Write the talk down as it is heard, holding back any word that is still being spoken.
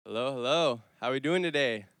Hello, hello. How are we doing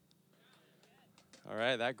today? All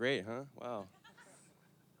right, that great, huh? Wow.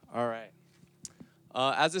 All right.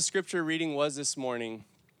 As the scripture reading was this morning,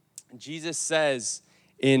 Jesus says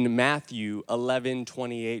in Matthew 11,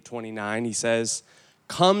 28, 29, he says,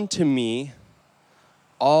 "Come to me,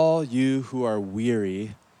 all you who are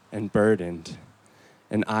weary and burdened,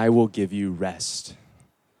 and I will give you rest.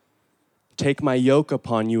 Take my yoke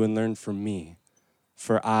upon you and learn from me,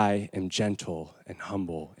 for I am gentle and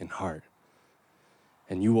humble in heart,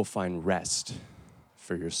 and you will find rest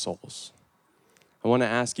for your souls." I want to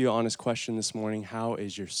ask you an honest question this morning. How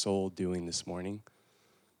is your soul doing this morning?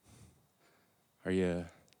 Are you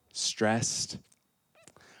stressed?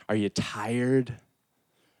 Are you tired?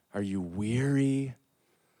 Are you weary?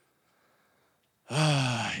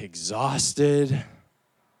 Exhausted?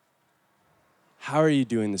 How are you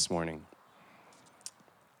doing this morning?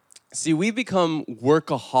 See, we become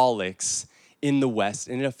workaholics in the West,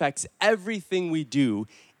 and it affects everything we do,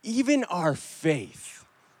 even our faith.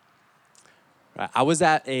 I was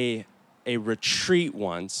at a retreat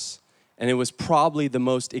once, and it was probably the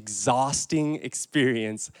most exhausting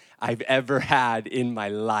experience I've ever had in my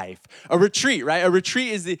life. A retreat, right? A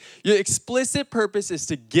retreat is your explicit purpose is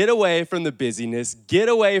to get away from the busyness, get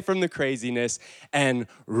away from the craziness, and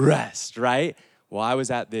rest, right? Well, I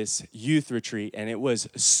was at this youth retreat, and it was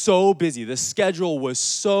so busy. The schedule was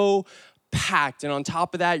so packed, and on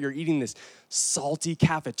top of that, you're eating this salty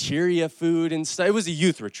cafeteria food and stuff. It was a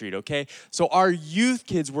youth retreat, okay? So our youth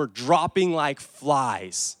kids were dropping like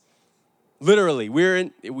flies. Literally,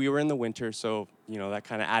 we were in the winter, so that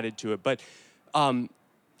kind of added to it. But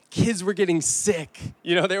kids were getting sick.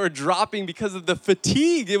 They were dropping because of the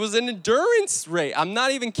fatigue. It was an endurance rate. I'm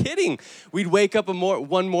not even kidding. We'd wake up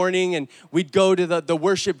one morning and we'd go to the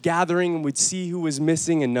worship gathering and we'd see who was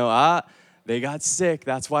missing and know, they got sick.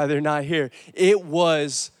 That's why they're not here.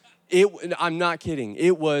 I'm not kidding.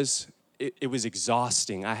 It was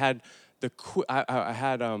exhausting. I had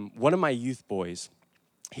one of my youth boys.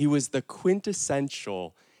 He was the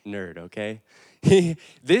quintessential nerd, okay?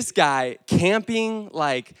 This guy, camping,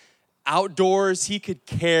 like outdoors, he could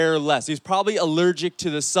care less. He's probably allergic to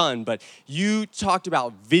the sun, but you talked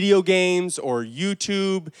about video games or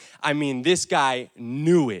YouTube. I mean, this guy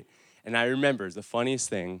knew it. And I remember, the funniest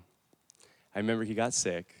thing, he got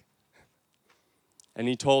sick. And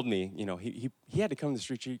he told me, he had to come to this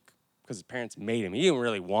retreat because his parents made him. He didn't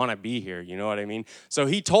really want to be here, you know what I mean? So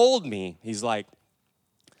he told me, he's like,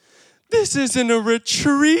 "This isn't a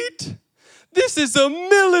retreat. This is a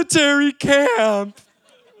military camp."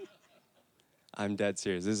 I'm dead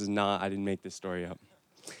serious. I didn't make this story up.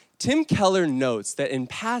 Tim Keller notes that in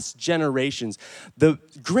past generations, the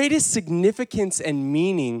greatest significance and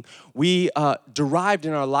meaning we derived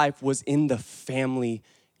in our life was in the family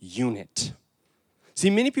unit. See,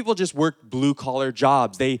 many people just worked blue-collar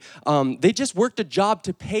jobs. They just worked a job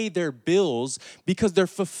to pay their bills because their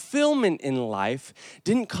fulfillment in life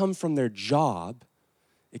didn't come from their job.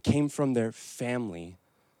 It came from their family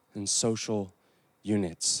and social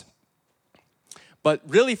units. But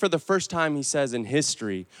really, for the first time, he says, in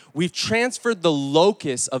history, we've transferred the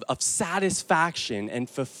locus of satisfaction and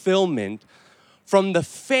fulfillment from the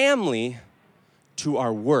family to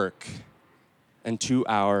our work and to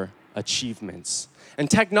our achievements. And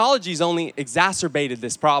technology's only exacerbated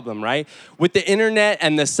this problem, right? With the internet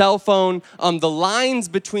and the cell phone, the lines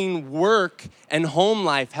between work and home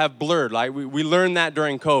life have blurred. Like we learned that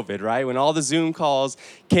during COVID, right? When all the Zoom calls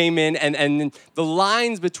came in and the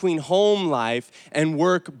lines between home life and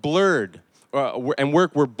work blurred, and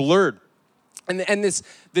work were blurred. And this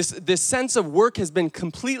sense of work has been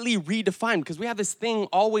completely redefined because we have this thing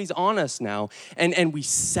always on us now, and we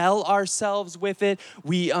sell ourselves with it.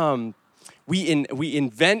 We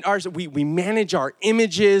invent ours. We manage our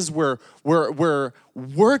images. We're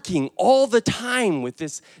working all the time with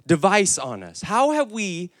this device on us. How have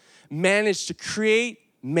we managed to create,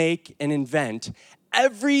 make, and invent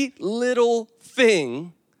every little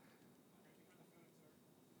thing?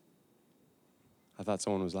 I thought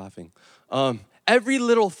someone was laughing. Every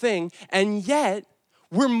little thing, and yet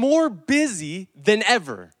we're more busy than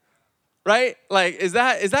ever, right? Like, is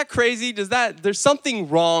that crazy? There's something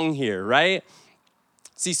wrong here, right?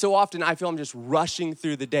 See, so often I feel I'm just rushing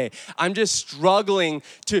through the day. I'm just struggling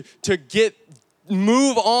to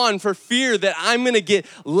move on for fear that I'm going to get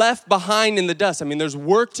left behind in the dust. I mean, there's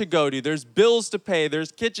work to go to, there's bills to pay,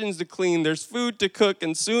 there's kitchens to clean, there's food to cook,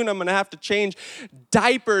 and soon I'm going to have to change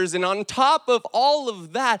diapers. And on top of all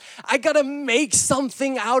of that, I got to make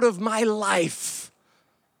something out of my life.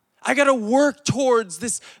 I got to work towards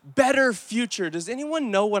this better future. Does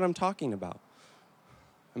anyone know what I'm talking about?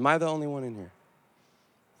 Am I the only one in here?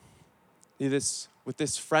 With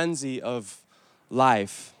this frenzy of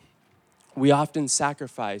life, we often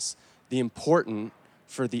sacrifice the important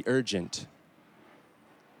for the urgent,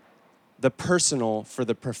 the personal for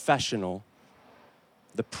the professional,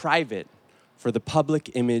 the private for the public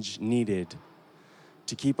image needed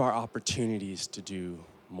to keep our opportunities to do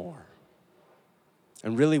more.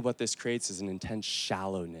 And really what this creates is an intense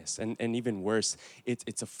shallowness. And even worse,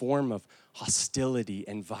 it's a form of hostility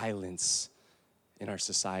and violence in our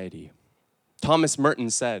society. Thomas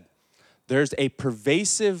Merton said, "There's a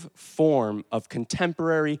pervasive form of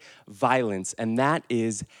contemporary violence, and that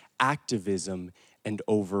is activism and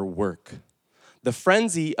overwork. The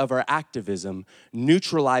frenzy of our activism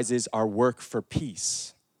neutralizes our work for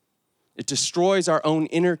peace. It destroys our own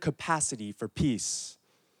inner capacity for peace.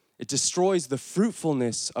 It destroys the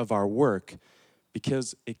fruitfulness of our work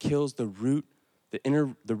because it kills the root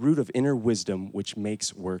of inner wisdom, which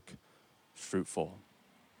makes work fruitful."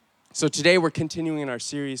 So today we're continuing in our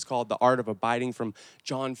series called The Art of Abiding from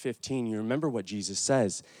John 15. You remember what Jesus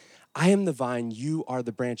says, "I am the vine, you are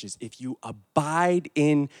the branches. If you abide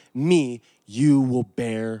in me, you will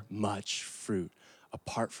bear much fruit.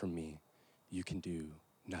 Apart from me, you can do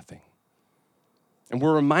nothing." And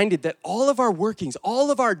we're reminded that all of our workings, all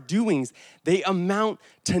of our doings, they amount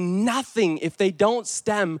to nothing if they don't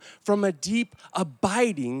stem from a deep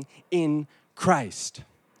abiding in Christ.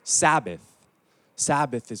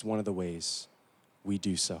 Sabbath is one of the ways we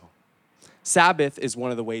do so. Sabbath is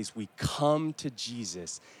one of the ways we come to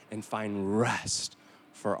Jesus and find rest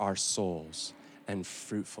for our souls and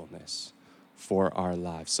fruitfulness for our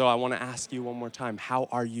lives. So I want to ask you one more time, how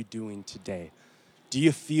are you doing today? Do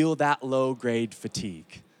you feel that low-grade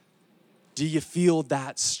fatigue? Do you feel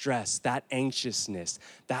that stress, that anxiousness,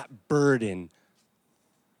 that burden,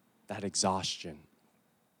 that exhaustion?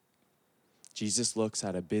 Jesus looks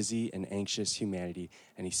at a busy and anxious humanity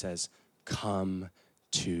and he says, "Come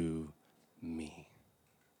to me."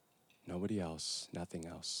 Nobody else, nothing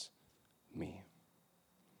else, me.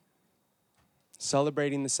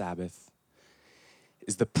 Celebrating the Sabbath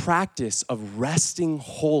is the practice of resting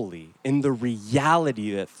wholly in the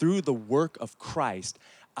reality that through the work of Christ,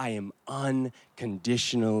 I am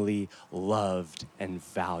unconditionally loved and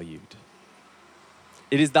valued.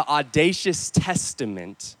 It is the audacious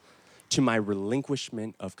testament to my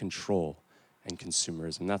relinquishment of control and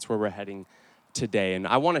consumerism. That's where we're heading today. And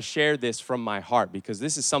I want to share this from my heart because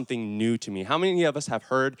this is something new to me. How many of us have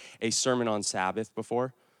heard a sermon on Sabbath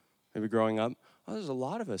before? Maybe growing up? Oh, there's a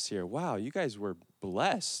lot of us here. Wow, you guys were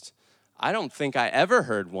blessed. I don't think I ever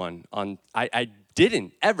heard one I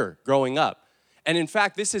didn't ever growing up. And in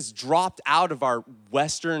fact, this has dropped out of our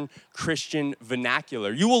Western Christian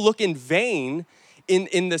vernacular. You will look in vain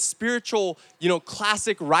in the spiritual,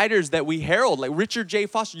 classic writers that we herald, like Richard J.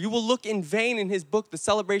 Foster. You will look in vain in his book, The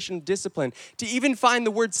Celebration of Discipline, to even find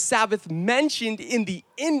the word Sabbath mentioned in the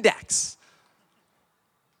index.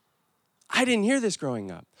 I didn't hear this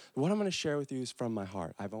growing up. What I'm going to share with you is from my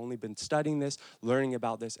heart. I've only been studying this, learning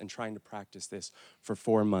about this, and trying to practice this for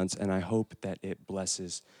 4 months, and I hope that it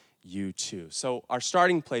blesses you too. So our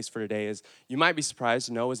starting place for today is, you might be surprised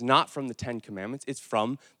to know, is not from the 10 Commandments. It's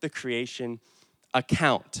from the creation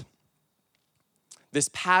account. This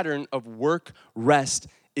pattern of work rest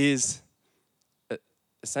is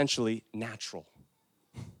essentially natural.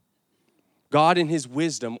 God in his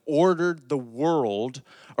wisdom ordered the world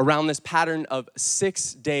around this pattern of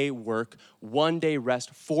 6-day work, 1-day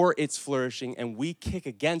rest for its flourishing, and we kick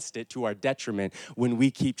against it to our detriment when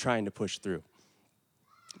we keep trying to push through.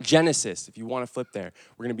 Genesis, if you want to flip there,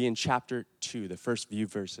 we're going to be in chapter 2, the first few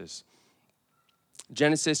verses.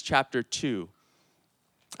 Genesis chapter 2,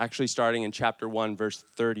 actually starting in chapter 1, verse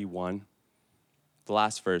 31, the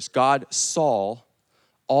last verse. God saw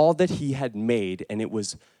all that he had made, and it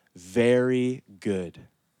was very good.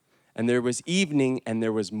 And there was evening and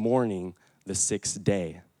there was morning the 6th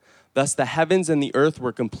day. Thus the heavens and the earth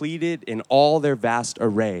were completed in all their vast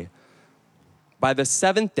array. By the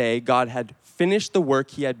 7th day, God had finished the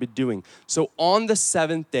work he had been doing. So on the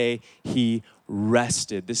 7th day, he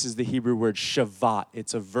rested. This is the Hebrew word Shabbat.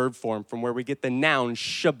 It's a verb form from where we get the noun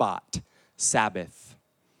Shabbat, Sabbath.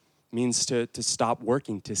 Means to stop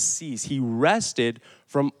working, to cease. He rested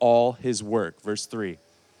from all his work. Verse 3.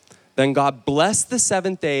 Then God blessed the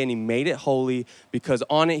 7th day and he made it holy because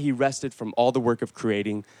on it he rested from all the work of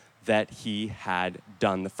creating that he had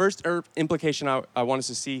done. The first implication I want us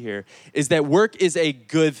to see here is that work is a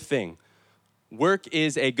good thing. Work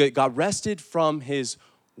is a good, God rested from his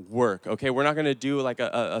work, okay? We're not gonna do like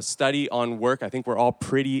a study on work. I think we're all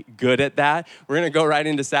pretty good at that. We're gonna go right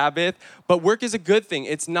into Sabbath. But work is a good thing.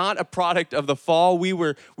 It's not a product of the fall. We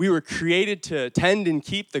were created to tend and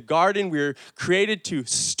keep the garden. We were created to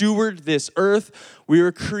steward this earth. We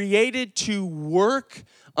were created to work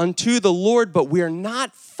unto the Lord, but we are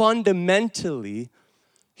not fundamentally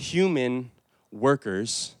human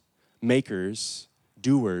workers, makers,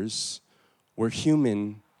 doers. We're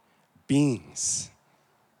human beings.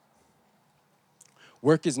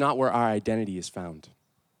 Work is not where our identity is found.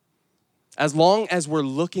 As long as we're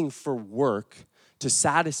looking for work to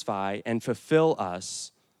satisfy and fulfill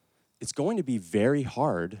us, it's going to be very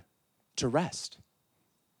hard to rest.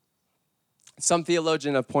 Some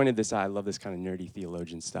theologians have pointed this out. I love this kind of nerdy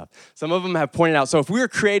theologian stuff. Some of them have pointed out, so if we were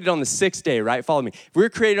created on the sixth day, right? Follow me. If we were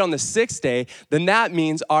created on the sixth day, then that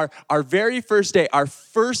means our very first day, our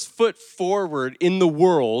first foot forward in the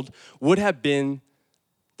world would have been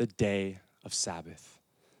the day of Sabbath,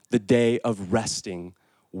 the day of resting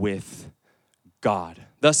with God.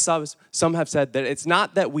 Thus, some have said that it's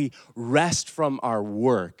not that we rest from our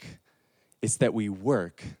work, it's that we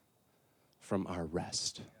work from our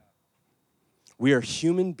rest. We are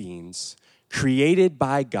human beings created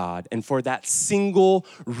by God, and for that single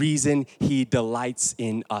reason, He delights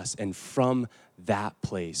in us. And from that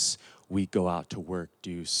place, we go out to work,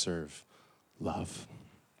 do, serve, love.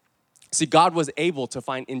 See, God was able to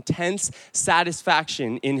find intense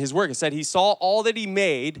satisfaction in His work. It said He saw all that He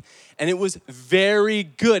made, and it was very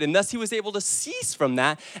good. And thus He was able to cease from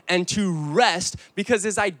that and to rest because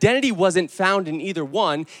His identity wasn't found in either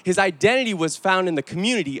one. His identity was found in the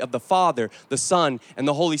community of the Father, the Son, and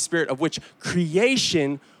the Holy Spirit, of which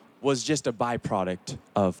creation was just a byproduct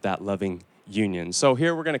of that loving union. So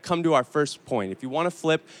here we're going to come to our first point. If you want to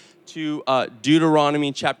flip to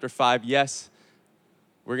Deuteronomy chapter 5, yes,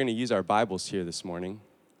 we're going to use our Bibles here this morning.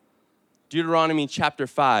 Deuteronomy chapter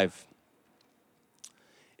 5.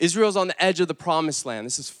 Israel's on the edge of the promised land.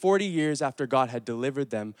 This is 40 years after God had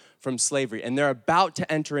delivered them from slavery, and they're about to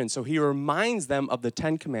enter in. So He reminds them of the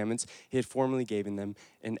 10 commandments He had formerly given them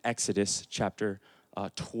in Exodus chapter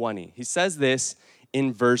 20. He says this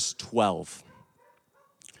in verse 12.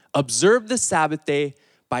 Observe the Sabbath day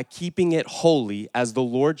by keeping it holy as the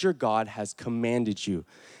Lord your God has commanded you.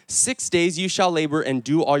 6 days you shall labor and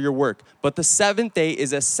do all your work, but the seventh day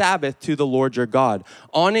is a Sabbath to the Lord your God.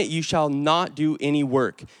 On it you shall not do any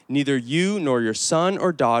work, neither you nor your son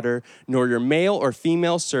or daughter, nor your male or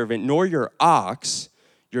female servant, nor your ox,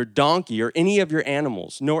 your donkey, or any of your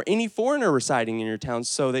animals, nor any foreigner residing in your towns,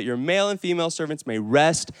 so that your male and female servants may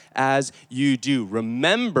rest as you do.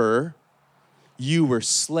 Remember, you were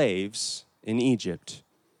slaves in Egypt,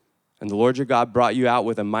 and the Lord your God brought you out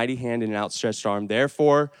with a mighty hand and an outstretched arm.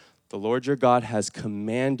 Therefore, the Lord your God has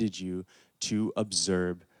commanded you to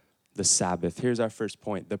observe the Sabbath. Here's our first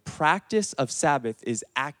point. The practice of Sabbath is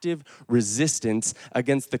active resistance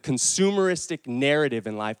against the consumeristic narrative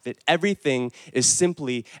in life that everything is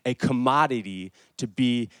simply a commodity to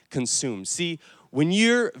be consumed. See, when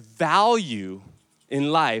your value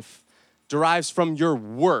in life derives from your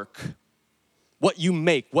work, what you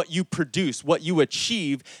make, what you produce, what you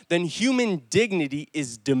achieve, then human dignity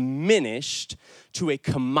is diminished to a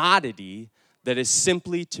commodity that is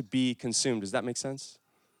simply to be consumed. Does that make sense?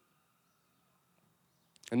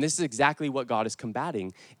 And this is exactly what God is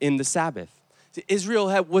combating in the Sabbath. Israel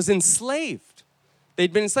was enslaved.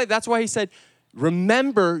 They'd been enslaved. That's why He said,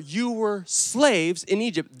 remember, you were slaves in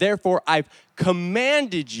Egypt. Therefore, I've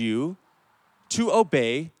commanded you to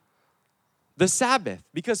obey the Sabbath,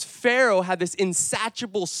 because Pharaoh had this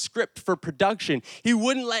insatiable script for production. He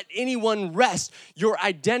wouldn't let anyone rest. Your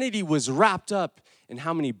identity was wrapped up in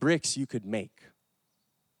how many bricks you could make.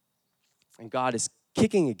 And God is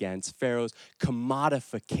kicking against Pharaoh's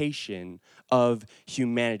commodification of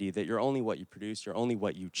humanity, that you're only what you produce, you're only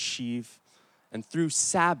what you achieve. And through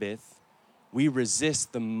Sabbath, we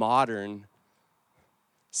resist the modern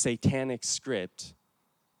satanic script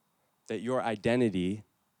that your identity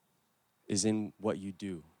is in what you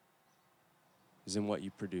do, is in what you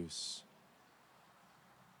produce.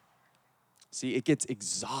 See, it gets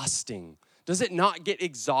exhausting. Does it not get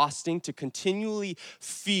exhausting to continually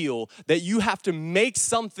feel that you have to make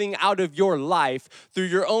something out of your life through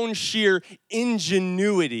your own sheer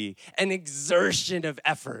ingenuity and exertion of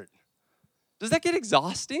effort? Does that get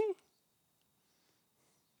exhausting?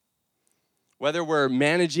 Whether we're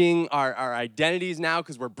managing our identities now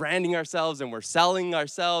because we're branding ourselves and we're selling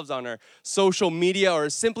ourselves on our social media,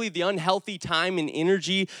 or simply the unhealthy time and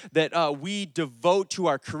energy that we devote to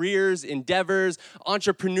our careers, endeavors,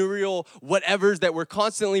 entrepreneurial whatevers that we're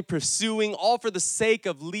constantly pursuing, all for the sake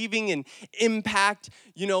of leaving an impact,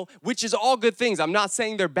 which is all good things. I'm not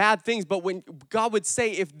saying they're bad things, but when God would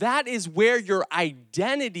say, if that is where your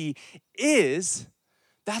identity is,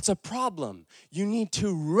 that's a problem. You need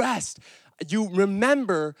to rest. You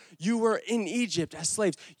remember you were in Egypt as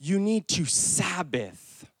slaves. You need to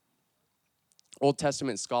Sabbath. Old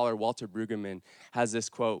Testament scholar Walter Brueggemann has this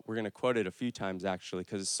quote. We're going to quote it a few times, actually,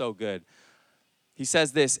 because it's so good. He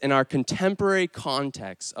says this: in our contemporary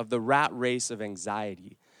context of the rat race of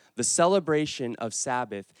anxiety, the celebration of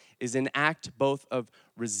Sabbath is an act both of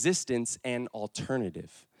resistance and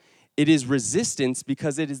alternative. It is resistance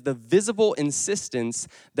because it is the visible insistence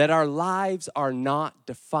that our lives are not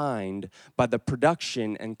defined by the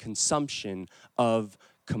production and consumption of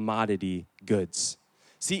commodity goods.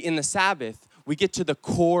 See, in the Sabbath, we get to the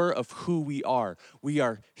core of who we are. We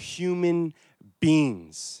are human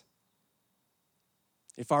beings.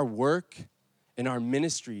 If our work and our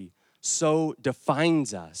ministry so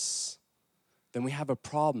defines us, then we have a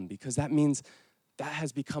problem, because that means that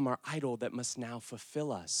has become our idol that must now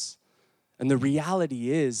fulfill us. And the reality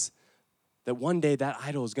is that one day that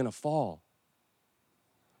idol is going to fall.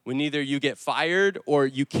 When either you get fired or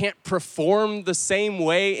you can't perform the same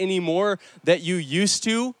way anymore that you used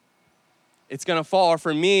to, it's going to fall. Or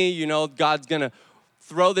for me, God's going to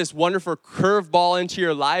throw this wonderful curveball into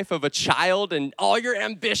your life of a child and all your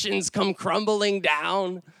ambitions come crumbling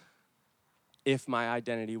down if my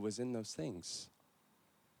identity was in those things.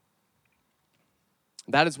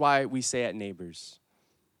 That is why we say at Neighbors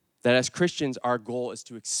that as Christians, our goal is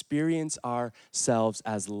to experience ourselves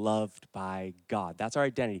as loved by God. That's our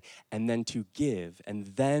identity. And then to give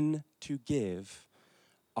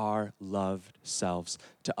our loved selves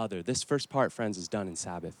to others. This first part, friends, is done in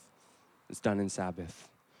Sabbath. It's done in Sabbath.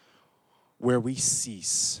 Where we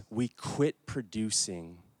cease, we quit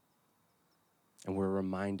producing, and we're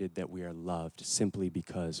reminded that we are loved simply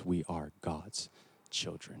because we are God's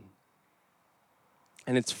children.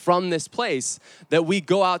 And it's from this place that we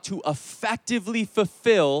go out to effectively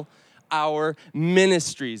fulfill our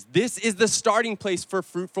ministries. This is the starting place for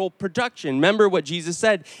fruitful production. Remember what Jesus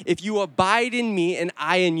said: if you abide in me and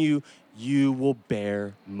I in you, you will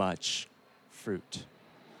bear much fruit.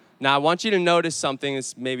 Now, I want you to notice something.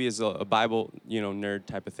 This maybe is a Bible, nerd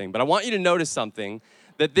type of thing, but I want you to notice something,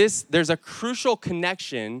 that there's a crucial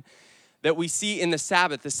connection that we see in the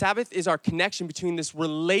Sabbath. The Sabbath is our connection between this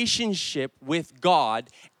relationship with God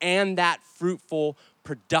and that fruitful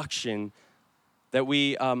production that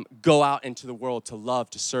we go out into the world to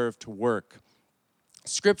love, to serve, to work.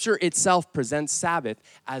 Scripture itself presents Sabbath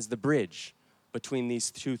as the bridge between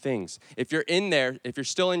these two things. If you're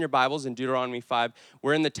still in your Bibles in Deuteronomy 5,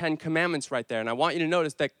 we're in the 10 Commandments right there. And I want you to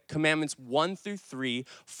notice that Commandments 1 through 3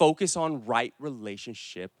 focus on right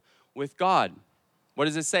relationship with God. What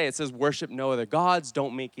does it say? It says, worship no other gods,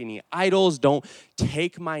 don't make any idols, don't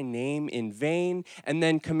take my name in vain. And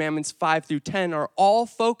then Commandments 5 through 10 are all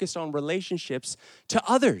focused on relationships to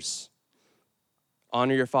others.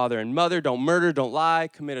 Honor your father and mother, don't murder, don't lie,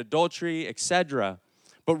 commit adultery, etc.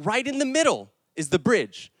 But right in the middle is the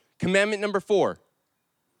bridge. Commandment number 4.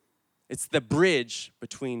 It's the bridge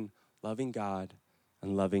between loving God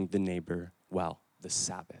and loving the neighbor well, the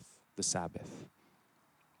Sabbath.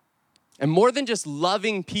 And more than just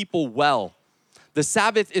loving people well, the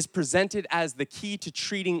Sabbath is presented as the key to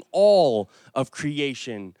treating all of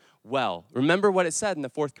creation well. Remember what it said in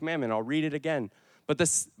the 4th commandment. I'll read it again. But the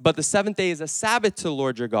 7th day is a Sabbath to the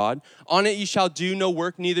Lord your God. On it you shall do no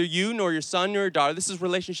work, neither you nor your son nor your daughter. This is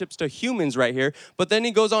relationships to humans right here. But then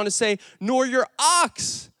he goes on to say, nor your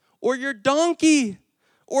ox or your donkey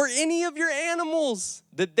or any of your animals,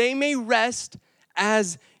 that they may rest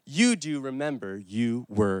as you do. Remember, you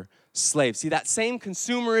were slaves. See, that same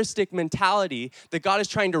consumeristic mentality that God is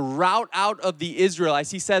trying to rout out of the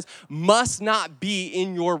Israelites, he says, must not be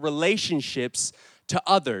in your relationships to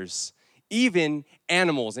others, even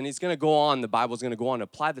animals. And he's going to go on, the Bible's going to go on to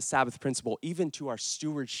apply the Sabbath principle even to our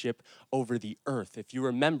stewardship over the earth. If you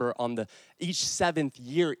remember, on each 7th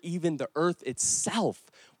year, even the earth itself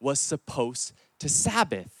was supposed to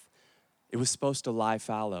Sabbath. It was supposed to lie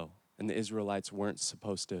fallow, and the Israelites weren't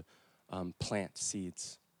supposed to plant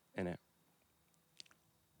seeds in it.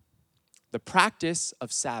 The practice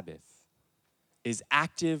of Sabbath is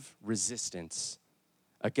active resistance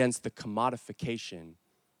against the commodification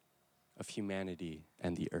of humanity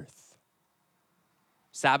and the earth.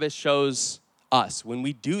 Sabbath shows us, when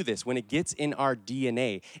we do this, when it gets in our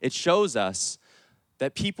DNA, it shows us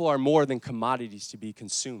that people are more than commodities to be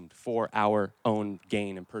consumed for our own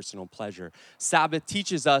gain and personal pleasure. Sabbath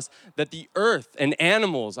teaches us that the earth and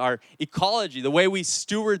animals, our ecology, the way we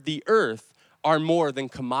steward the earth, are more than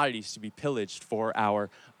commodities to be pillaged for our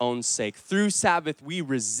own sake. Through Sabbath, we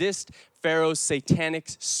resist Pharaoh's satanic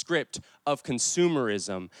script of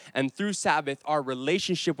consumerism. And through Sabbath, our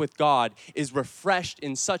relationship with God is refreshed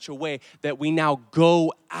in such a way that we now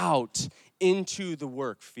go out into the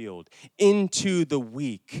work field, into the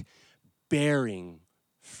week, bearing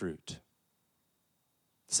fruit.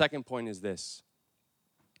 The second point is this: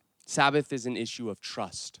 Sabbath is an issue of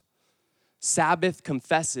trust. Sabbath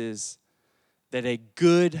confesses that a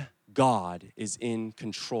good God is in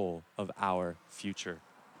control of our future.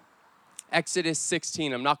 Exodus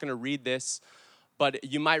 16, I'm not going to read this, but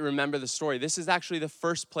you might remember the story. This is actually the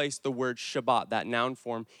first place the word Shabbat, that noun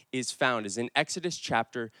form, is found, is in Exodus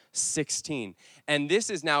chapter 16. And this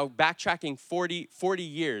is now backtracking 40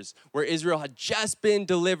 years, where Israel had just been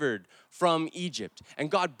delivered from Egypt. And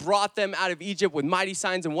God brought them out of Egypt with mighty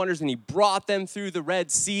signs and wonders, and he brought them through the Red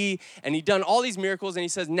Sea, and he'd done all these miracles, and he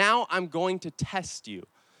says, now I'm going to test you.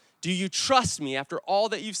 Do you trust me after all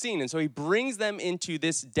that you've seen? And so he brings them into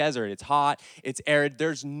this desert. It's hot, it's arid,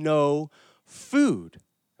 there's no food.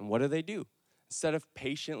 And what do? Instead of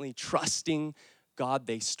patiently trusting God,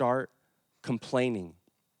 they start complaining.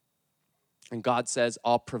 And God says,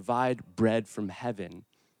 I'll provide bread from heaven,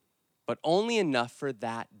 but only enough for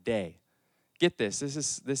that day. Get this,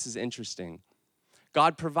 this is interesting.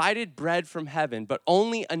 God provided bread from heaven, but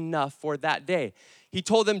only enough for that day. He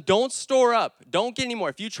told them, don't store up, don't get any more.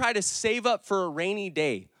 If you try to save up for a rainy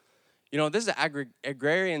day, this is an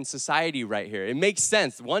agrarian society right here. It makes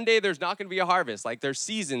sense. One day there's not going to be a harvest. Like, there's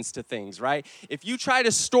seasons to things, right? If you try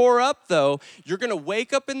to store up, though, you're going to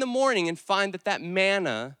wake up in the morning and find that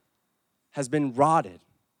manna has been rotted.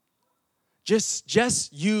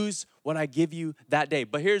 Just use what I give you that day.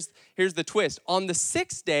 But here's the twist. On the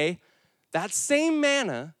sixth day, that same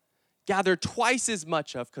manna, gather twice as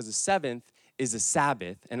much of, because the seventh is a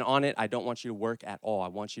Sabbath, and on it, I don't want you to work at all. I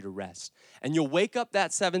want you to rest. And you'll wake up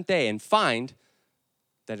that seventh day and find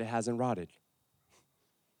that it hasn't rotted.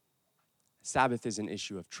 Sabbath is an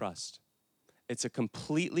issue of trust. It's a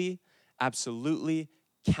completely, absolutely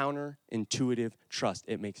counterintuitive trust.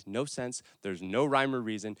 It makes no sense. There's no rhyme or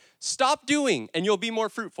reason. Stop doing, and you'll be more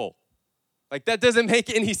fruitful. Like, that doesn't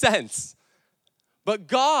make any sense. But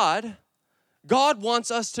God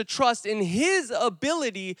wants us to trust in his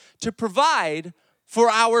ability to provide for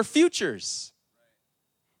our futures.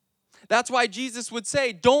 That's why Jesus would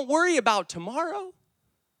say, don't worry about tomorrow.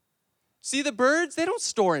 See the birds? They don't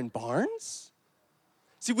store in barns.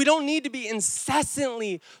 See, we don't need to be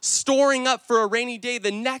incessantly storing up for a rainy day,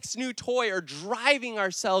 the next new toy, or driving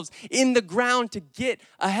ourselves in the ground to get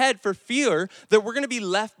ahead for fear that we're going to be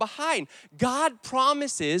left behind. God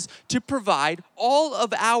promises to provide all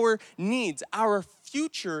of our needs. Our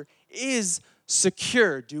future is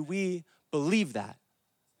secure. Do we believe that?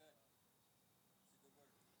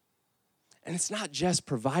 And it's not just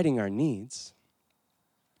providing our needs.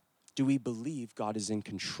 Do we believe God is in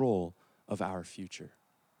control of our future?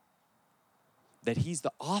 That he's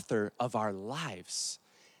the author of our lives,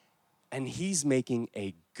 and he's making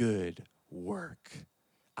a good work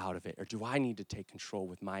out of it? Or do I need to take control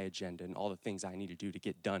with my agenda and all the things I need to do to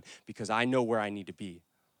get done because I know where I need to be?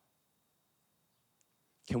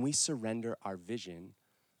 Can we surrender our vision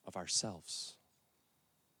of ourselves,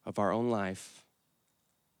 of our own life?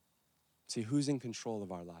 See, who's in control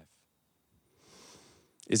of our life?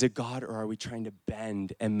 Is it God, or are we trying to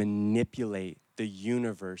bend and manipulate the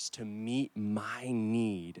universe to meet my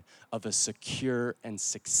need of a secure and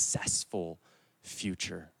successful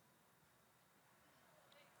future?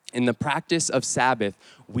 In the practice of Sabbath,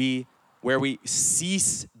 where we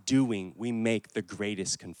cease doing, we make the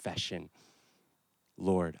greatest confession.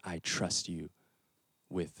 Lord, I trust you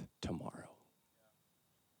with tomorrow.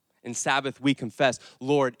 In Sabbath, we confess,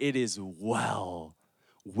 Lord, it is well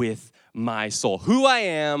with my soul. Who I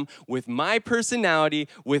am, with my personality,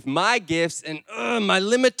 with my gifts, and my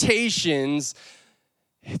limitations,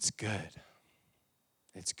 it's good.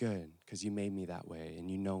 It's good because you made me that way, and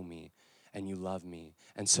you know me, and you love me,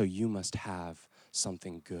 and so you must have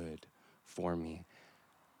something good for me.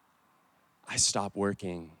 I stop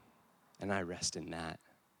working, and I rest in that.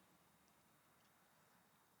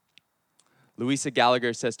 Louisa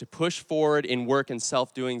Gallagher says, to push forward in work and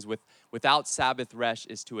self-doings without Sabbath rest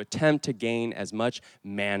is to attempt to gain as much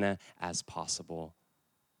manna as possible,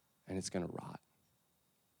 and it's going to rot.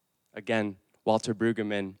 Again, Walter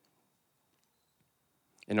Brueggemann,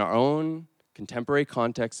 in our own contemporary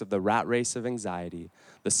context of the rat race of anxiety,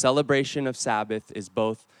 the celebration of Sabbath is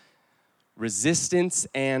both resistance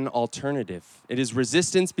and alternative. It is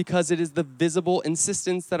resistance because it is the visible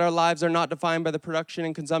insistence that our lives are not defined by the production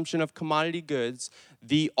and consumption of commodity goods.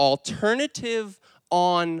 The alternative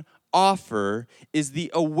on offer is the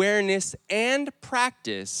awareness and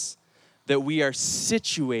practice that we are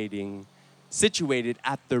situated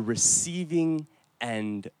at the receiving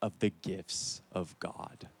end of the gifts of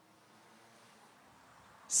God.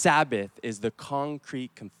 Sabbath is the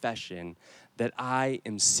concrete confession that I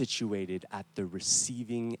am situated at the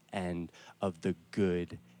receiving end of the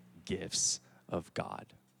good gifts of God.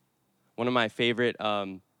 One of my favorite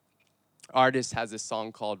artists has this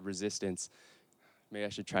song called Resistance. Maybe I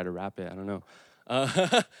should try to rap it. I don't know.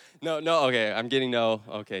 No, okay, I'm getting no.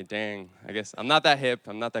 Okay, dang. I guess I'm not that hip.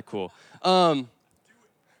 I'm not that cool. No.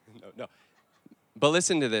 But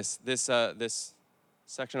listen to this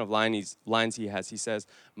section of lines he has. He says,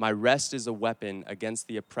 "My rest is a weapon against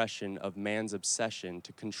the oppression of man's obsession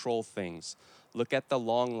to control things. Look at the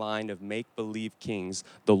long line of make-believe kings.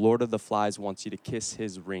 The Lord of the Flies wants you to kiss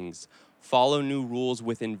his rings. Follow new rules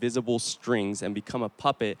with invisible strings and become a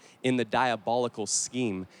puppet in the diabolical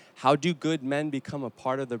scheme. How do good men become a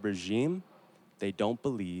part of the regime? They don't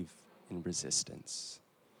believe in resistance."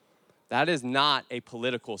 That is not a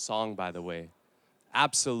political song, by the way.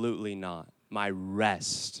 Absolutely not. My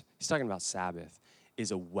rest, he's talking about Sabbath,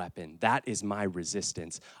 is a weapon. That is my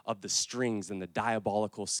resistance of the strings and the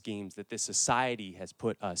diabolical schemes that this society has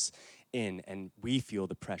put us in and we feel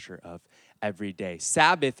the pressure of every day.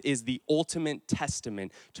 Sabbath is the ultimate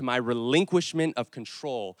testament to my relinquishment of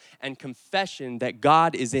control and confession that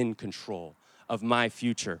God is in control of my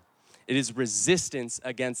future. It is resistance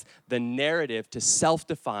against the narrative to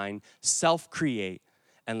self-define, self-create,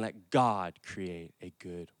 and let God create a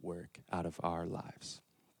good work out of our lives.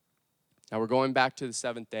 Now we're going back to the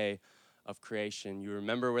seventh day of creation. You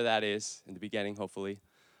remember where that is in the beginning, hopefully.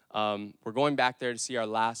 We're going back there to see our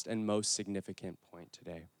last and most significant point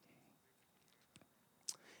today.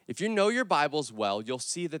 If you know your Bibles well, you'll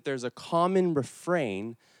see that there's a common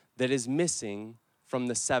refrain that is missing from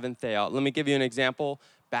the seventh day. Let me give you an example.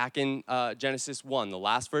 Back in Genesis 1, the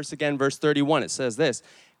last verse again, verse 31, it says this: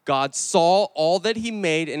 God saw all that he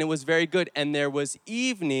made, and it was very good. And there was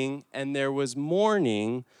evening, and there was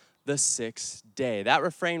morning, the sixth day. That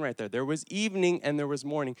refrain right there was evening, and there was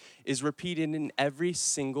morning, is repeated in every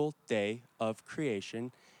single day of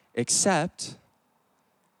creation, except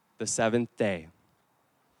the seventh day.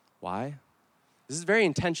 Why? This is very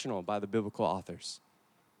intentional by the biblical authors.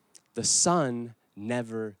 The sun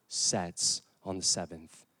never sets on the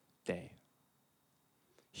seventh day.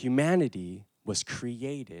 Humanity was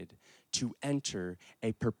created to enter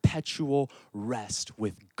a perpetual rest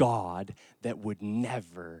with God that would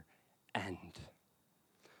never end.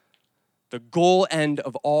 The goal end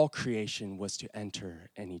of all creation was to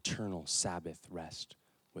enter an eternal Sabbath rest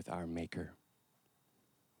with our Maker.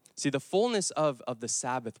 See, the fullness of the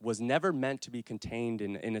Sabbath was never meant to be contained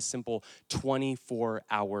in a simple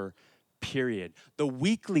 24-hour period. The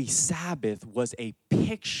weekly Sabbath was a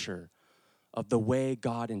picture of the way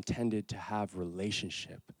God intended to have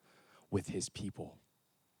relationship with his people.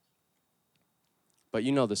 But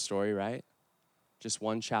you know the story, right? Just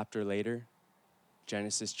one chapter later,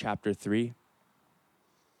 Genesis chapter 3.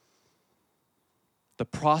 The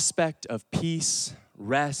prospect of peace,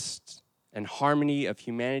 rest, and harmony of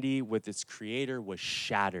humanity with its creator was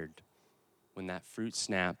shattered when that fruit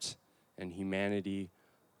snapped and humanity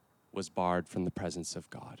was barred from the presence of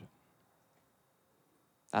God.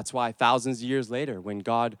 That's why thousands of years later, when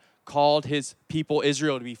God called his people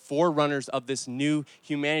Israel to be forerunners of this new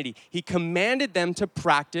humanity, he commanded them to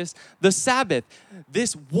practice the Sabbath.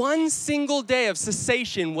 This one single day of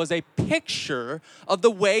cessation was a picture of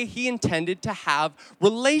the way he intended to have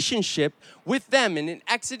relationship with them. And in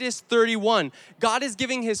Exodus 31, God is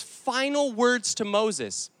giving his final words to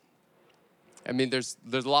Moses. I mean, there's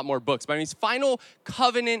a lot more books, but his final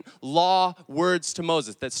covenant law words to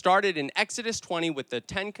Moses that started in Exodus 20 with the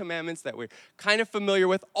 10 commandments that we're kind of familiar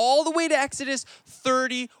with, all the way to Exodus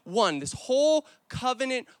 31, this whole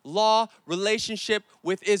covenant law relationship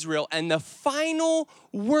with Israel. And the final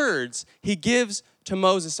words he gives to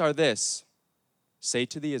Moses are this: say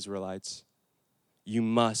to the Israelites, you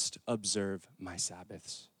must observe my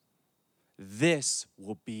Sabbaths. This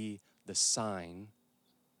will be the sign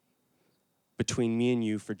between me and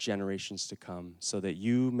you for generations to come, so that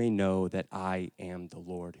you may know that I am the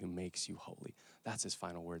Lord who makes you holy. That's his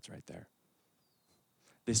final words right there.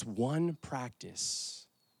 This one practice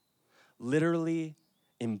literally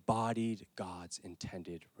embodied God's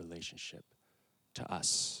intended relationship to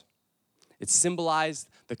us. It symbolized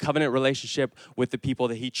the covenant relationship with the people,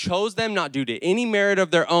 that he chose them not due to any merit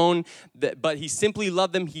of their own, but he simply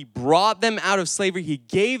loved them. He brought them out of slavery. He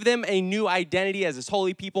gave them a new identity as his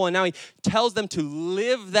holy people, and now he tells them to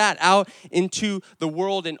live that out into the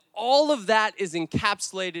world. And all of that is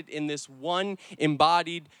encapsulated in this one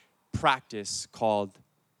embodied practice called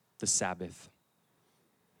the Sabbath.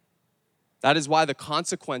 That is why the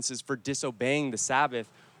consequences for disobeying the Sabbath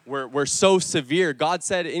were so severe. God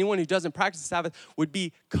said anyone who doesn't practice the Sabbath would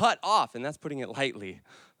be cut off, and that's putting it lightly.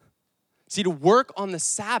 See, to work on the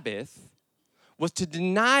Sabbath was to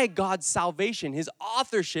deny God's salvation, his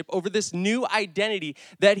authorship over this new identity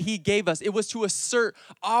that he gave us. It was to assert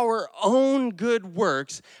our own good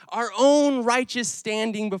works, our own righteous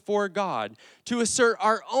standing before God, to assert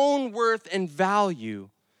our own worth and value.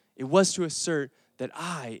 It was to assert that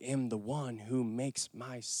I am the one who makes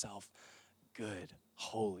myself good,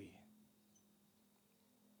 holy.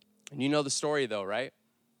 And you know the story though, right?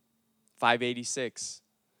 586,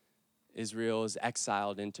 Israel is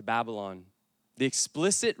exiled into Babylon. The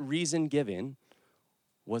explicit reason given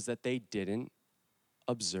was that they didn't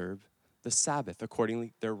observe the Sabbath,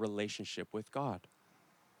 accordingly their relationship with God.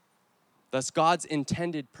 Thus, God's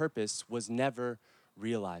intended purpose was never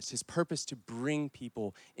realized. His purpose to bring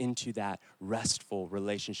people into that restful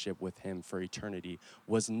relationship with him for eternity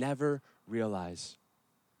was never realized.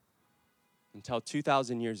 Until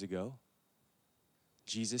 2,000 years ago,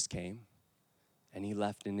 Jesus came and he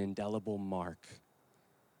left an indelible mark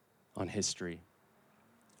on history.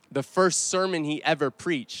 The first sermon he ever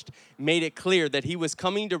preached made it clear that he was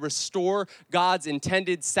coming to restore God's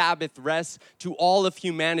intended Sabbath rest to all of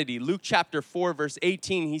humanity. Luke chapter 4, verse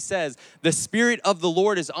 18, he says, "The Spirit of the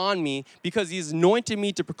Lord is on me because he has anointed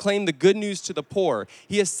me to proclaim the good news to the poor.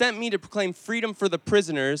 He has sent me to proclaim freedom for the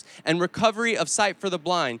prisoners and recovery of sight for the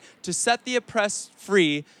blind, to set the oppressed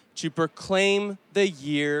free, to proclaim the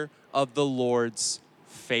year of the Lord's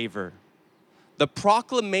favor." The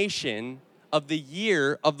proclamation of the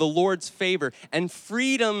year of the Lord's favor and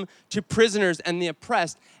freedom to prisoners and the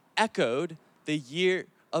oppressed echoed the year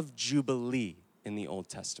of Jubilee in the Old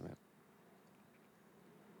Testament.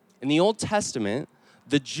 In the Old Testament,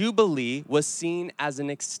 the Jubilee was seen as an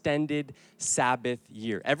extended Sabbath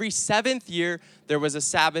year. Every seventh year, there was a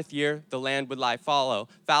Sabbath year. The land would lie fallow.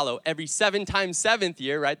 Every 7 times seventh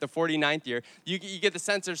year, right, the 49th year, you get the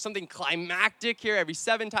sense there's something climactic here. Every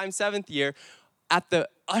 7 times seventh year, at the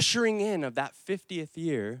ushering in of that 50th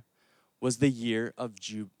year was the year of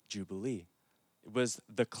Jubilee. It was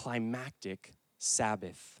the climactic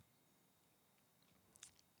Sabbath.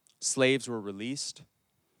 Slaves were released,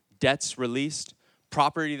 debts released,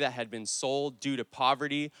 property that had been sold due to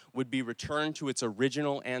poverty would be returned to its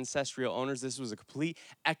original ancestral owners. This was a complete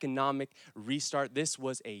economic restart. This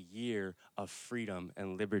was a year of freedom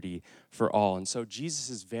and liberty for all. And so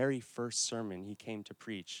Jesus' very first sermon he came to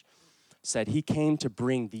preach said he came to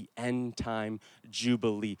bring the end time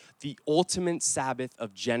Jubilee, the ultimate Sabbath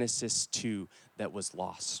of Genesis 2 that was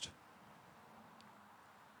lost.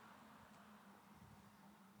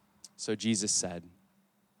 So Jesus said,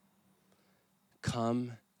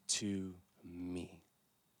 "Come to me,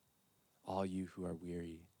 all you who are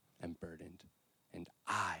weary and burdened, and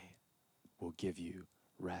I will give you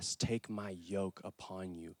rest. Take my yoke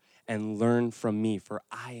upon you and learn from me, for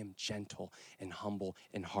I am gentle and humble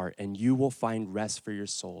in heart, and you will find rest for your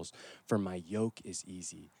souls, for my yoke is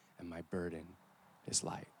easy and my burden is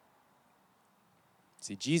light."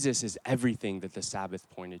 See, Jesus is everything that the Sabbath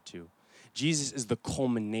pointed to. Jesus is the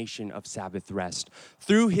culmination of Sabbath rest.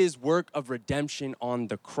 Through his work of redemption on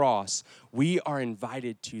the cross, we are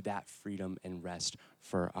invited to that freedom and rest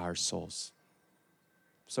for our souls.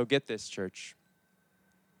 So get this, church.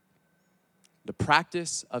 The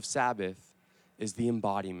practice of Sabbath is the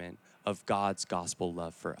embodiment of God's gospel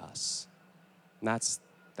love for us. And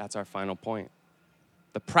that's our final point.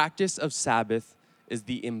 The practice of Sabbath is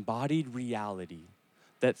the embodied reality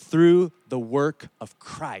that through the work of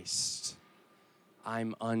Christ,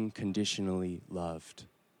 I'm unconditionally loved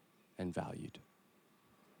and valued.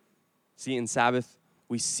 See, in Sabbath,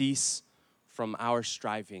 we cease from our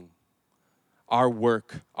striving, our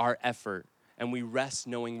work, our effort, and we rest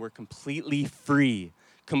knowing we're completely free,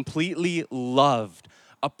 completely loved,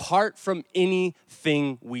 apart from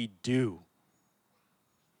anything we do.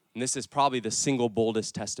 And this is probably the single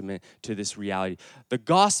boldest testament to this reality. The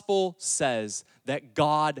gospel says that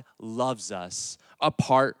God loves us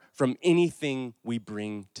apart from anything we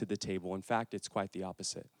bring to the table. In fact, it's quite the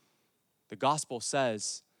opposite. The gospel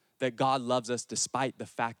says that God loves us despite the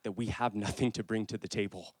fact that we have nothing to bring to the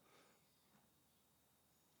table.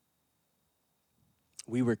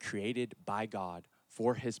 We were created by God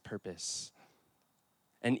for his purpose.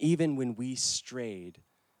 And even when we strayed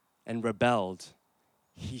and rebelled,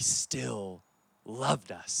 he still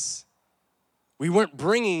loved us. We weren't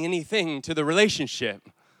bringing anything to the relationship,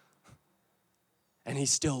 and he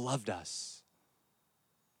still loved us.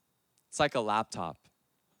 It's like a laptop.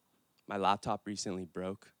 My laptop recently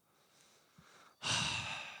broke.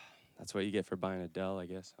 That's what you get for buying a Dell, I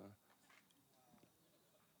guess, huh?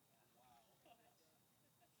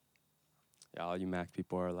 Yeah, all you Mac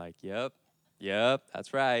people are like, yep,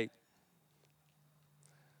 that's right.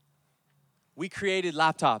 We created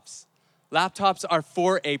laptops. Laptops are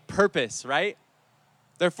for a purpose, right?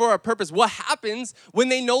 They're for a purpose. What happens when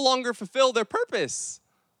they no longer fulfill their purpose?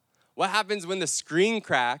 What happens when the screen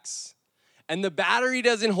cracks and the battery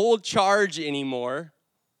doesn't hold charge anymore?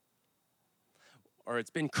 Or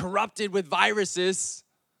it's been corrupted with viruses?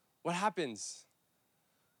 What happens?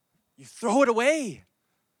 You throw it away.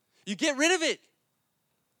 You get rid of it.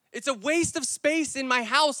 It's a waste of space in my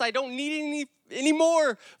house. I don't need any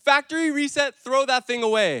more. Factory reset, throw that thing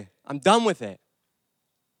away. I'm done with it.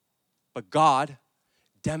 But God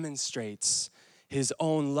demonstrates his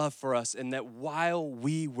own love for us, and that while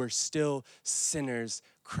we were still sinners,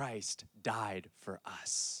 Christ died for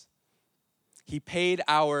us. He paid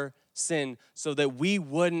our sin so that we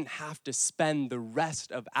wouldn't have to spend the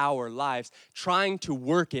rest of our lives trying to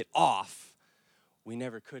work it off. We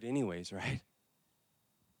never could anyways, right?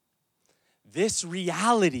 This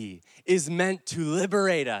reality is meant to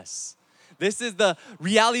liberate us. This is the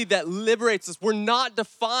reality that liberates us. We're not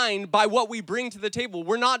defined by what we bring to the table.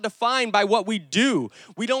 We're not defined by what we do.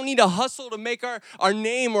 We don't need to hustle to make our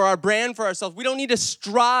name or our brand for ourselves. We don't need to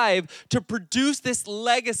strive to produce this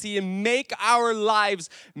legacy and make our lives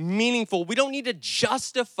meaningful. We don't need to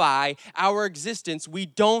justify our existence. We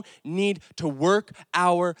don't need to work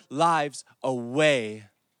our lives away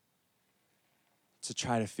to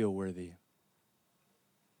try to feel worthy.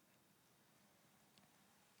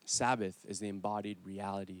 Sabbath is the embodied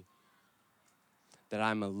reality that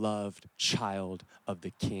I'm a loved child of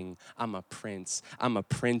the King. I'm a prince. I'm a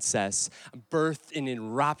princess, birthed in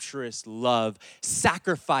enrapturous love,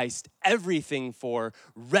 sacrificed everything for,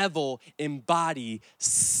 revel, embody,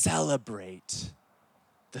 celebrate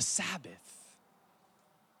the Sabbath.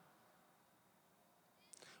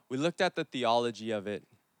 We looked at the theology of it.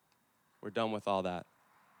 We're done with all that.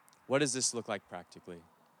 What does this look like practically?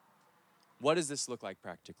 What does this look like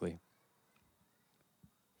practically?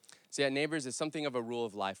 See, at Neighbors, it's something of a rule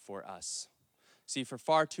of life for us. See, for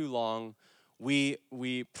far too long, we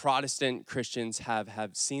Protestant Christians have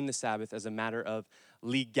seen the Sabbath as a matter of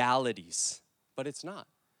legalities, but it's not.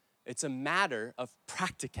 It's a matter of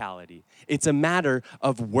practicality. It's a matter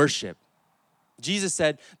of worship. Jesus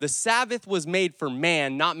said, the Sabbath was made for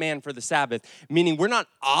man, not man for the Sabbath, meaning we're not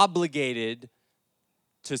obligated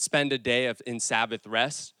to spend a day in Sabbath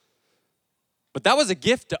rest. But that was a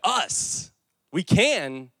gift to us. We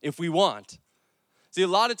can if we want. See, a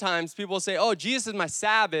lot of times people say, oh, Jesus is my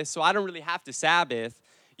Sabbath, so I don't really have to Sabbath.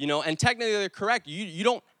 And technically they're correct. You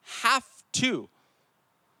don't have to.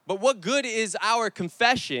 But what good is our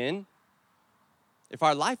confession if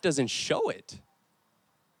our life doesn't show it?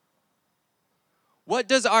 What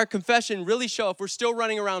does our confession really show if we're still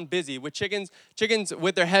running around busy with chickens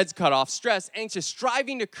with their heads cut off, stressed, anxious,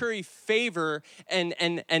 striving to curry favor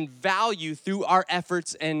and value through our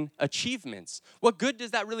efforts and achievements? What good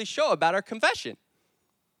does that really show about our confession?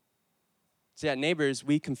 See, at Neighbors,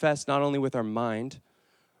 we confess not only with our mind,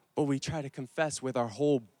 but we try to confess with our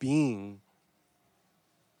whole being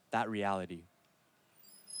that reality.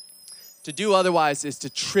 To do otherwise is to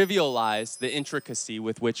trivialize the intricacy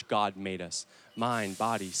with which God made us. Mind,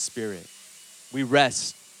 body, spirit. We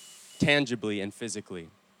rest tangibly and physically.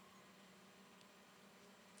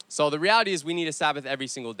 So the reality is we need a Sabbath every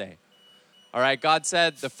single day. All right, God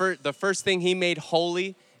said the first thing he made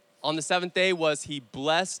holy on the seventh day was he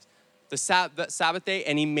blessed the Sabbath day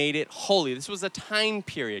and he made it holy. This was a time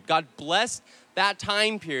period. God blessed that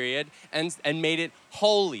time period and made it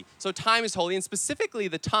holy. So time is holy, and specifically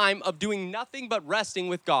the time of doing nothing but resting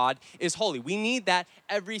with God is holy. We need that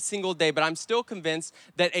every single day, but I'm still convinced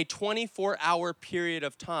that a 24-hour period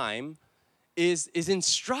of time is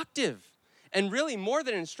instructive. And really, more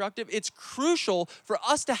than instructive, it's crucial for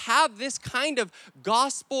us to have this kind of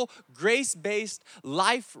gospel, grace-based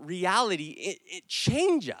life reality. It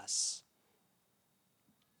changes us.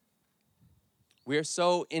 We are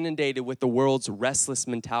so inundated with the world's restless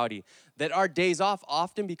mentality that our days off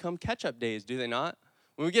often become catch-up days, do they not?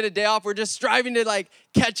 When we get a day off, we're just striving to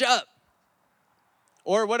catch up.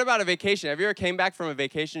 Or what about a vacation? Have you ever came back from a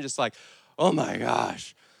vacation just like, oh my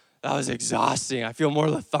gosh, That was exhausting. I feel more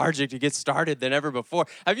lethargic to get started than ever before.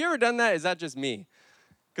 Have you ever done that? Is that just me?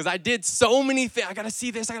 Because I did so many things. I got to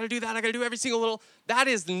see this. I got to do that. I got to do every single little. That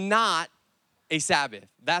is not a Sabbath.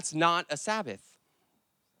 That's not a Sabbath.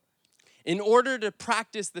 In order to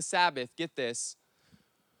practice the Sabbath, get this,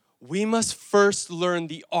 we must first learn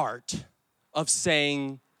the art of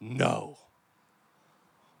saying no.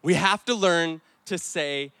 We have to learn to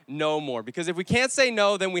say no more. Because if we can't say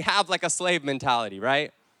no, then we have like a slave mentality,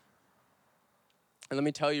 right? And let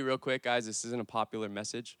me tell you real quick, guys, this isn't a popular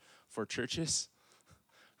message for churches,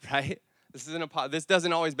 right? This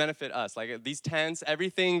doesn't always benefit us. Like these tents,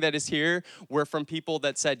 everything that is here were from people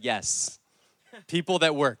that said yes, people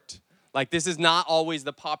that worked. Like this is not always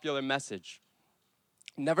the popular message.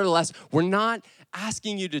 Nevertheless, we're not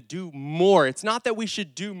asking you to do more. It's not that we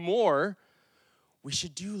should do more. We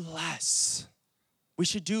should do less. We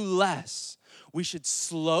should do less. We should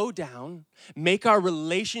slow down, make our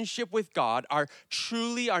relationship with God our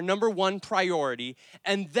number one priority,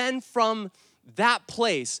 and then from that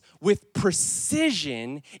place, with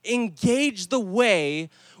precision, engage the way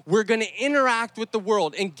we're going to interact with the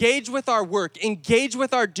world, engage with our work, engage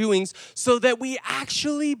with our doings, so that we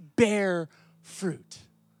actually bear fruit.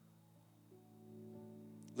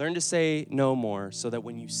 Learn to say no more so that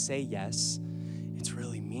when you say yes, it's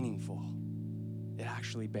really meaningful. It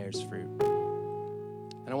actually bears fruit.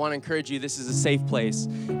 And I want to encourage you, this is a safe place.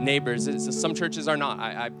 Neighbors, some churches are not.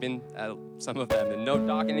 I've been at some of them, and no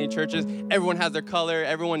dogging any churches. Everyone has their color.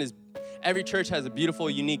 Every church has a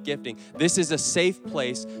beautiful, unique gifting. This is a safe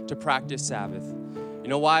place to practice Sabbath. You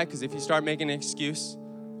know why? Because if you start making an excuse,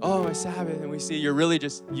 oh, my Sabbath, and we see you're really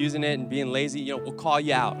just using it and being lazy, we'll call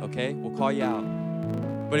you out, okay? We'll call you out.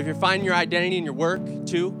 But if you're finding your identity in your work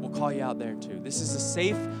too, we'll call you out there too. This is a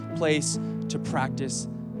safe place to practice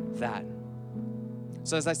that.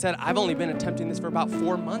 So as I said, I've only been attempting this for about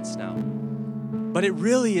 4 months now. But it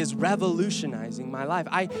really is revolutionizing my life.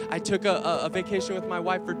 I took a vacation with my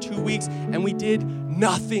wife for 2 weeks, and we did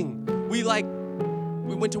nothing. We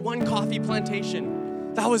went to one coffee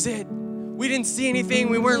plantation. That was it. We didn't see anything.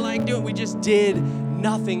 We weren't we just did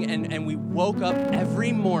nothing. And we woke up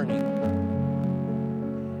every morning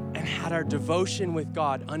and had our devotion with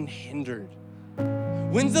God unhindered.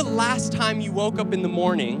 When's the last time you woke up in the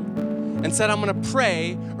morning and said, I'm going to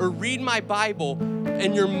pray or read my Bible,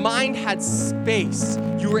 and your mind had space?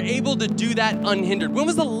 You were able to do that unhindered. When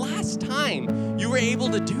was the last time you were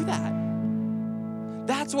able to do that?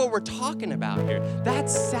 That's what we're talking about here.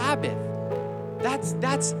 That's Sabbath.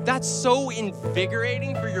 That's so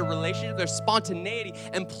invigorating for your relationship. There's spontaneity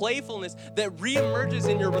and playfulness that reemerges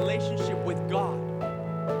in your relationship with God.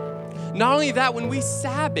 Not only that, when we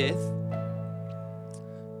Sabbath,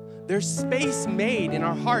 there's space made in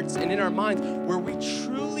our hearts and in our minds where we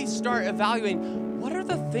truly start evaluating what are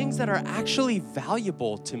the things that are actually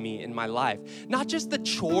valuable to me in my life. Not just the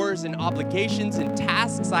chores and obligations and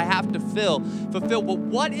tasks I have to fulfill, but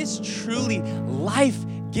what is truly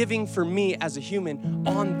life-giving for me as a human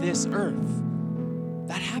on this earth.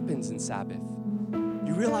 That happens in Sabbath.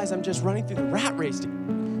 You realize I'm just running through the rat race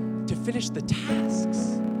to finish the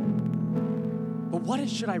tasks. But what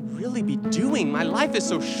should I really be doing? My life is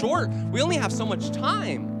so short. We only have so much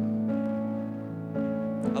time.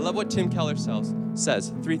 I love what Tim Keller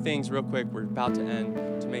says. 3 things real quick. We're about to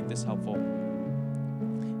end to make this helpful.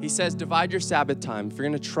 He says, divide your Sabbath time. If you're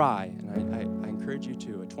going to try, and I encourage you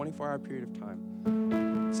to, a 24-hour period of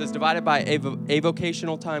time. It says divide it by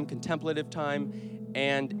avocational time, contemplative time,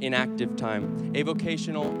 and inactive time.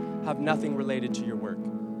 Avocational, have nothing related to your work.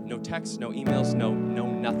 No texts, no emails, no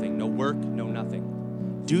nothing. No work, no nothing.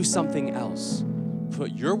 Do something else.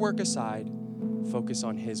 Put your work aside, focus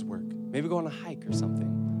on his work. Maybe go on a hike or something.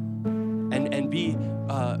 And be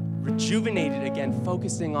rejuvenated again,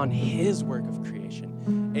 focusing on his work of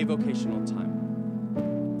creation. Avocational time.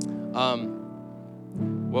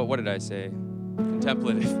 What did I say?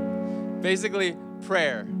 Contemplative. Basically,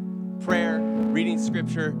 prayer, reading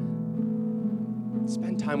scripture.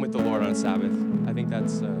 Spend time with the Lord on Sabbath. I think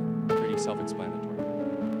that's pretty self-explanatory.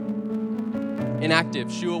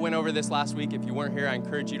 Inactive. Shua went over this last week. If you weren't here, I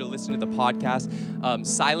encourage you to listen to the podcast.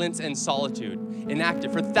 Silence and solitude.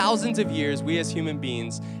 Inactive. For thousands of years, we as human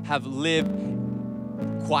beings have lived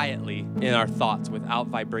quietly in our thoughts without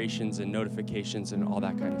vibrations and notifications and all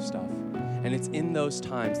that kind of stuff. And it's in those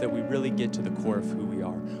times that we really get to the core of who we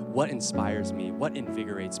are. What inspires me? What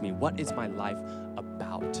invigorates me? What is my life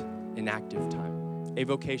about? Inactive time.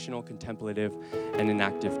 Avocational, contemplative, and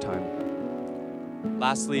inactive time.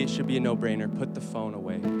 Lastly, it should be a no-brainer. Put the phone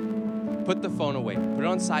away. Put the phone away. Put it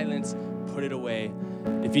on silence. Put it away.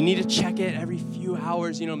 If you need to check it every few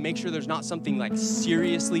hours, make sure there's not something like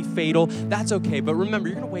seriously fatal, that's okay. But remember,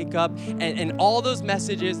 you're gonna wake up and all those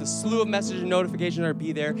messages, the slew of messages and notifications are gonna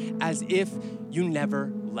be there as if you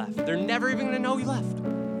never left. They're never even gonna know you left.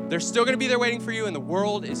 They're still gonna be there waiting for you, and the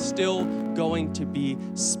world is still going to be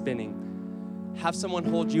spinning. Have someone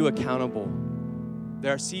hold you accountable.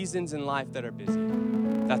 There are seasons in life that are busy.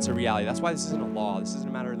 That's a reality. That's why this isn't a law. This isn't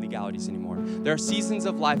a matter of legalities anymore. There are seasons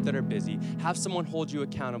of life that are busy. Have someone hold you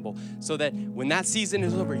accountable so that when that season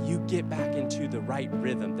is over, you get back into the right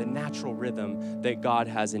rhythm, the natural rhythm that God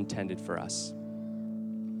has intended for us.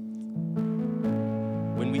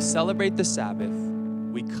 When we celebrate the Sabbath,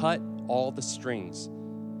 we cut all the strings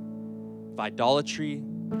of idolatry,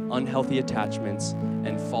 unhealthy attachments,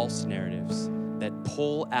 and false narratives that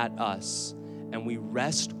pull at us, and we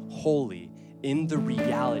rest wholly in the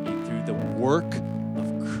reality through the work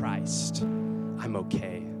of Christ. I'm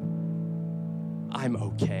okay. I'm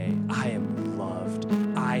okay. I am loved.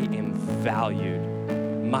 I am valued.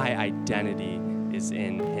 My identity is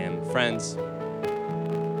in Him. Friends,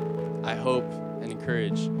 I hope and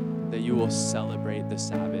encourage that you will celebrate the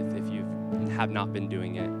Sabbath if you have not been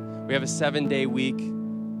doing it. We have a 7-day week.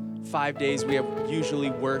 5 days we have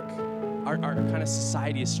usually work. Our kind of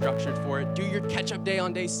society is structured for it. Do your catch-up day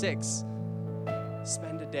on day 6.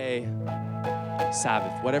 Spend a day,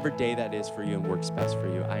 Sabbath, whatever day that is for you and works best for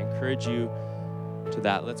you. I encourage you to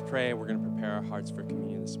that. Let's pray. We're going to prepare our hearts for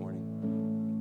communion this morning.